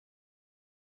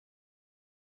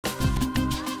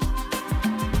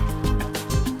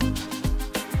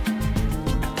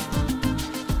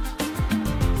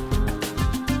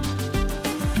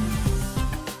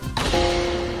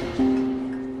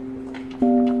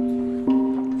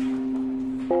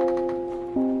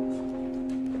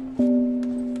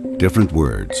Different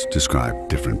words describe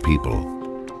different people.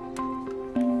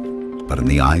 But in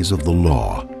the eyes of the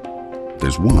law,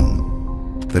 there's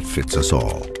one that fits us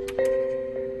all.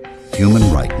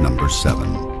 Human right number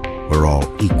 7. We're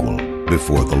all equal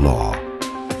before the law.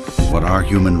 What are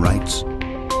human rights?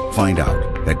 Find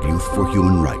out at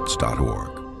youthforhumanrights.org.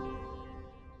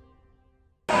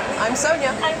 I'm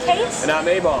Sonya. I'm Kate. And I'm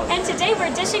Ebong. And today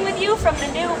we're dishing with you from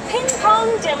the new Pong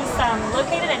Dim Sum,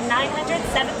 located at 900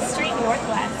 7th Street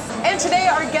Northwest. And today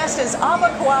our guest is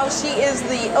Kwawu. She is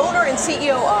the owner and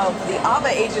CEO of the ABBA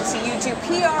agency. You do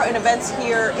PR and events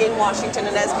here in Washington.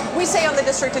 And as we say on the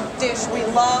District Dish, we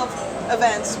love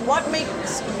events. What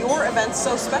makes your events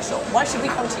so special? Why should we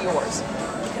come to yours?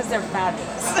 Because they're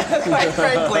fabulous, quite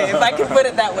frankly, if I could put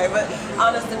it that way. But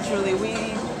honest and truly, we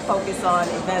focus on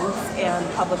events and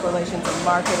public relations and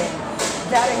marketing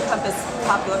that encompass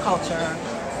popular culture,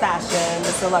 fashion,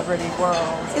 the celebrity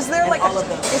world, is there and like all of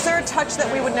them. Is there a touch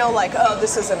that we would know, like, oh,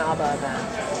 this is an ABBA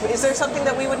event? Is there something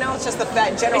that we would know? It's just the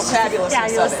general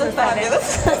fabulousness of it.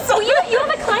 Fabulous. So you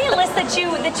have a client list that you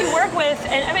work with,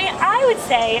 and I mean, I would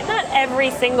say not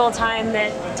every single time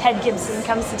that Ted Gibson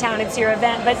comes to town, it's your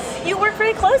event, but you work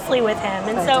very closely with him,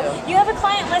 and so you have a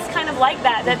client list kind of like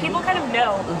that people kind of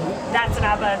know that's an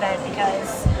ABBA event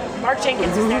because Mark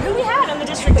Jenkins is there, who we had on the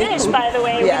District Dish, by the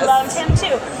way. Yes. We loved him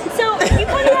too. So you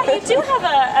do have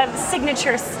a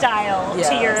signature style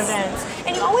to your events,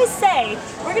 and you always say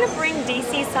we're going to bring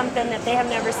DC something that they have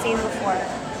never seen before.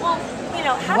 Well, you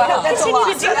know, how do you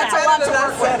continue to do that? That's a lot to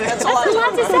work with. That's a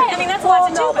lot to say. I mean, that's a lot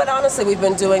to do. But honestly, we've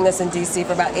been doing this in DC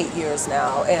for about 8 years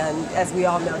now, and as we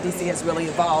all know, DC has really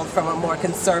evolved from a more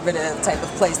conservative type of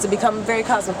place to become very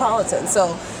cosmopolitan.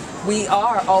 So we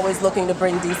are always looking to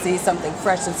bring DC something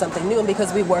fresh and something new, and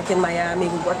because we work in Miami,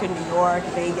 we work in New York,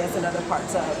 Vegas, and other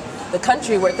parts of the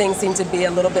country where things seem to be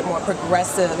a little bit more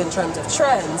progressive in terms of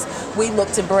trends, we look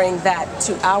to bring that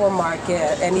to our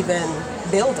market and even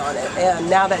build on it. And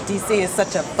now that DC is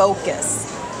such a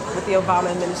focus with the Obama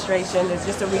administration, there's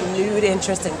just a renewed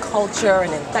interest in culture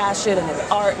and in fashion and in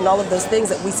art and all of those things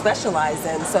that we specialize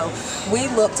in. So we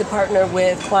look to partner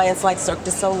with clients like Cirque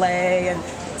du Soleil and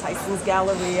Tyson's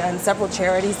Galleria and several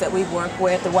charities that we work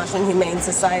with, the Washington Humane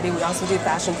Society. We also do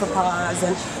Fashion for Paws,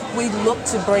 and we look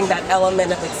to bring that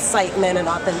element of excitement and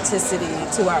authenticity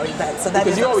to our events. So that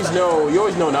because you always know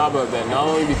an ABBA event, not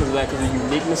only because of that, because of the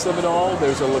uniqueness of it all.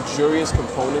 There's a luxurious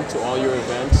component to all your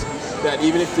events that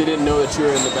even if they didn't know that you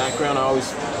were in the background,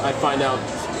 I find out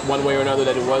one way or another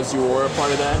that you were a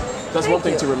part of that. That's one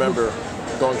thing to remember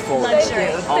going forward. Luxury.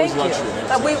 Always luxury.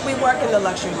 We work in the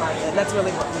luxury market. That's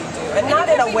really what we do, and not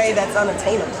in a way that's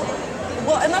unattainable.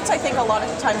 Well, and that's, I think, a lot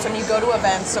of times when you go to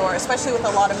events, or especially with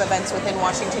a lot of events within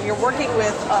Washington, you're working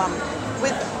with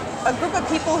a group of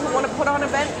people who want to put on an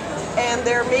event, and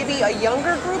there may be a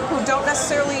younger group who don't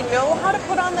necessarily know how to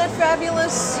put on that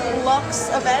fabulous luxe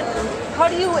event. How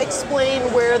do you explain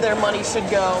where their money should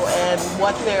go and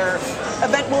what their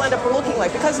event will end up looking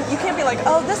like? Because you can't be like,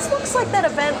 oh, this looks like that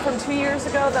event from 2 years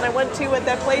ago that I went to at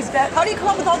that place. How do you come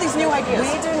up with all these new ideas?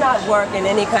 We do not work in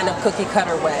any kind of cookie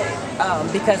cutter way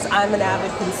because I'm an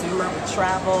avid consumer with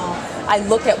travel. I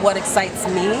look at what excites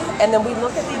me, and then we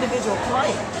look at the individual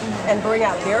client and bring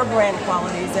out their brand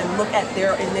qualities and look at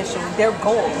their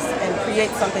goals and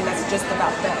create something that's just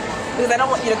about them. Because I don't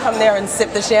want you to come there and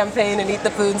sip the champagne and eat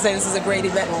the food and say this is a great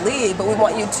event and leave, but we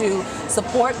want you to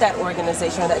support that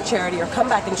organization or that charity or come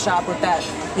back and shop with that,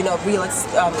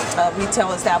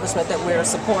 retail establishment that we're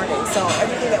supporting. So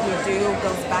everything that we do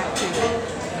goes back to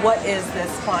what is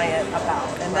this client about,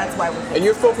 and that's why we're. And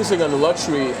you're focusing on the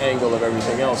luxury angle of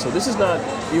everything else. So this is not.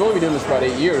 You've only been doing this for about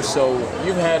 8 years, so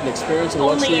you've had an experience in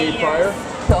luxury prior.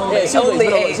 Only 8. It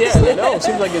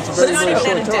seems like it's a very, very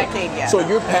short term. So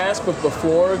your past, but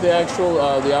before the actual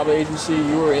the ABBA agency,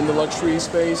 you were in the luxury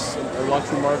space, a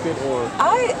luxury market, or?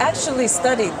 I actually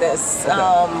studied this.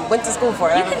 Went to school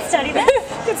for it. You can study this.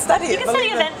 You can study it. You can study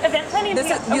event planning.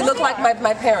 You look like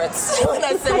my parents. When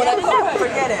I said,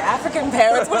 forget it. African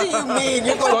parents. What do you mean?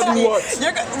 You're going to be what?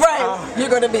 You're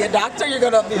going to be a doctor. You're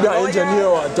going to be a lawyer. Engineer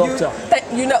or a doctor.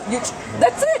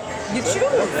 That's it. You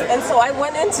choose. And so I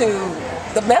went into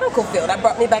the medical field. I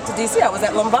brought me back to DC. I was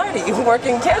at Lombardi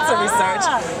working cancer research,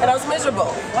 and I was miserable.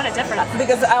 What a difference.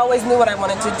 Because I always knew what I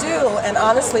wanted to do, and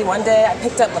honestly, one day I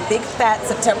picked up a big fat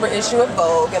September issue of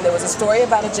Vogue, and there was a story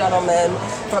about a gentleman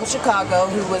from Chicago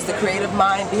who was the creative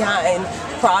mind behind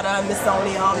Prada,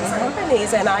 Missoni, all these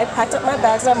companies, and I packed up my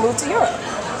bags and I moved to Europe.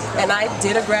 And I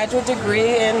did a graduate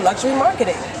degree in luxury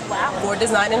marketing for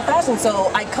design and fashion. So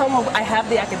I have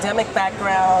the academic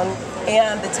background,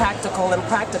 and the tactical and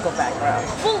practical background.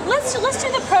 Well, let's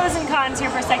do the pros and cons here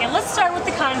for a second. Let's start with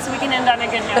the cons so we can end on a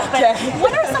good note. Okay. But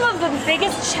what are some of the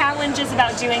biggest challenges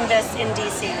about doing this in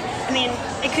DC? I mean,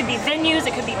 it could be venues,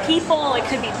 it could be people, it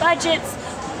could be budgets.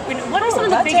 What are some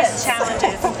of the biggest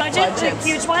challenges? Budget's a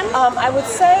huge one? I would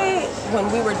say when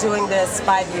we were doing this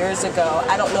 5 years ago,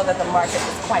 I don't know that the market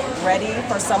was quite ready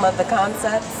for some of the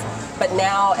concepts. But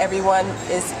now everyone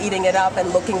is eating it up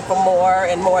and looking for more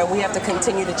and more. And we have to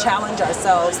continue to challenge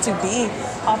ourselves to be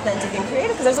authentic and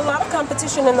creative because there's a lot of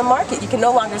competition in the market. You can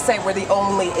no longer say we're the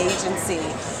only agency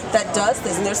that does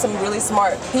this. And there's some really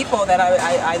smart people that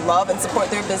I love and support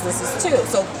their businesses too.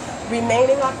 So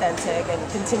remaining authentic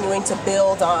and continuing to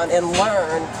build on and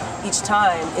learn each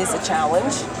time is a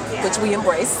challenge, which we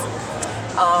embrace.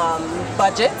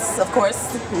 Budgets, of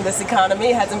course, this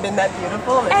economy hasn't been that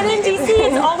beautiful. And in DC,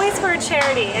 it's always for a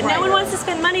charity, and no one wants to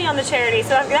spend money on the charity, so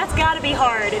that's got to be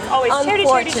hard. It's always charity,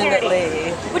 charity,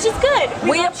 charity. Which is good.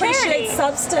 We appreciate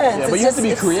substance. Yeah, but you have to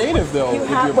be creative, though.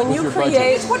 When you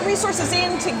create, just put resources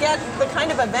in to get the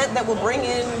kind of event that will bring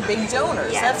in big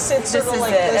donors. Yes. That's sort of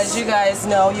like it. this. As you guys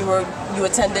know, you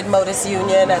attended Modus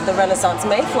Union at the Renaissance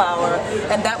Mayflower,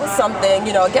 and that was something,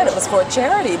 again, it was for a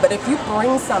charity, but if you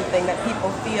bring something that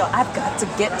people feel, I've got to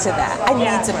get to that, I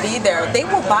need to be there, they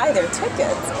will buy their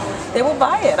tickets. They will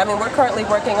buy it. I mean, we're currently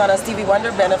working on a Stevie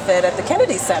Wonder benefit at the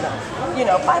Kennedy Center.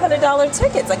 $500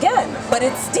 tickets, again, but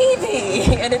it's Stevie,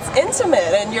 and it's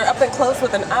intimate, and you're up and close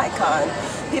with an icon.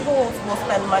 People will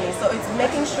spend money, so it's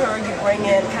making sure you bring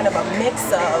in kind of a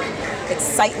mix of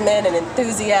excitement and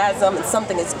enthusiasm and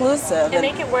something exclusive. And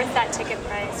make it worth that ticket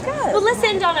price. Good. Well, let's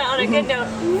end on a good note.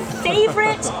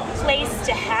 Favorite place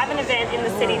to have an event in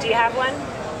the city? Do you have one?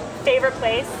 Favorite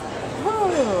place?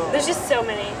 There's just so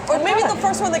many. Or maybe the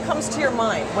first one that comes to your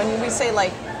mind when we say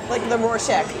like the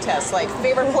Rorschach test, like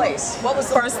favorite place. What was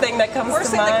the first thing that comes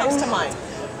to mind? that comes to mind?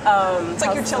 It's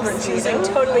like your children choosing.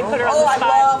 Totally put her on the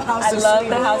spot. I love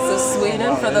the House of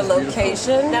Sweden for the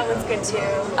location. That one's good too.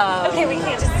 Okay, we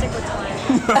can't just stick with time.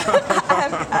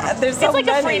 There's so It's like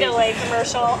many. a Frito-Lay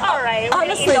commercial. All right,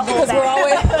 Honestly, because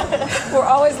we're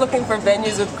always looking for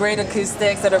venues with great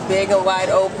acoustics that are big and wide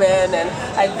open. And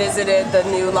I visited the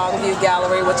new Longview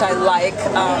Gallery, which I like.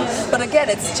 But again,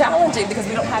 it's challenging because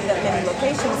we don't have that many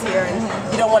locations here,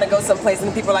 and you don't want to go someplace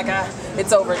and people are like,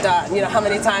 it's overdone. How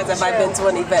many times have I been to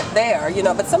an event there?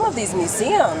 But some of these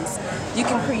museums, you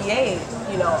can create,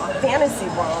 a fantasy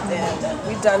world, and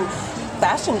we've done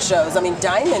fashion shows,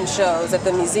 diamond shows at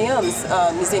the museums,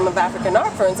 Museum of African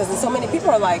Art, for instance, and so many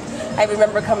people are like, I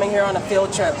remember coming here on a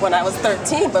field trip when I was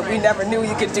 13, but we never knew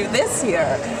you could do this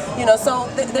here. So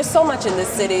there's so much in this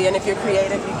city, and if you're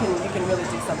creative, you can really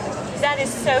do something. That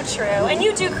is so true. And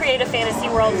you do create a fantasy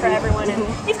world for everyone, and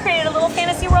you've created a little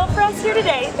fantasy world for us here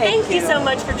today. Thank you so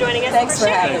much for joining us. Thanks and for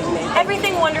having sharing me.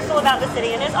 everything wonderful about the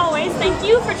city. And as always, thank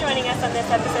you for joining us on this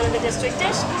episode of The District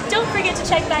Dish. Don't forget to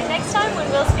check back next time when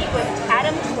we'll speak with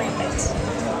Adam Clampett.